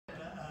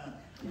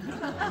You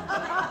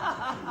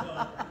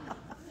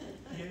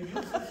use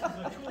this as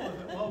a tool.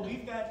 Well,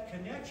 we've got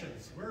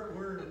connections.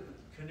 We're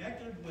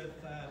connected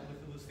with the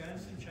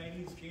Wisconsin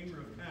Chinese Chamber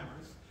of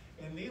Commerce,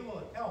 and they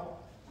will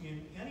help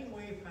in any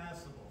way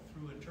possible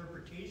through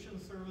interpretation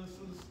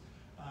services,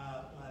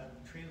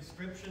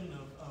 transcription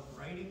of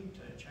writing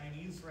to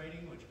Chinese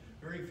writing, which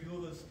very few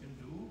of us can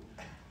do.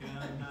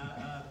 And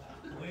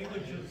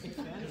language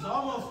is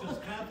almost as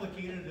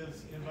complicated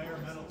as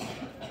environmental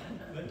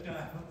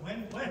stuff.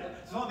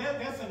 But so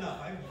that's enough.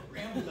 I've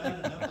rambled on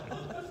enough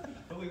about this.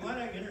 But we want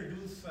to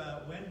introduce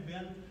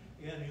Wenbin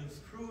and his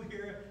crew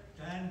here,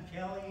 Don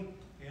Kelly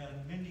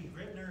and Mindy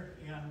Grittner,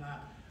 and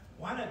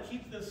want to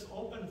keep this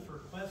open for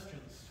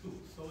questions too.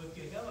 So if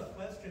you have a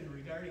question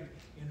regarding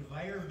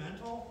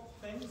environmental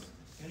things,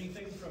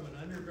 anything from an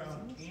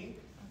underground tank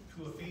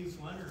to a phase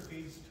 1 or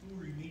phase 2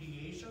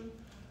 remediation,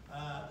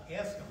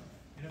 ask them.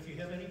 And if you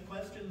have any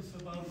questions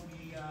about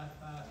the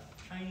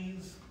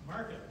Chinese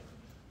market,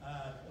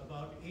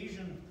 about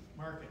Asian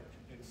market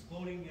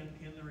exploding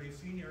in the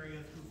Racine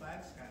area through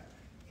Foxconn,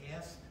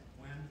 ask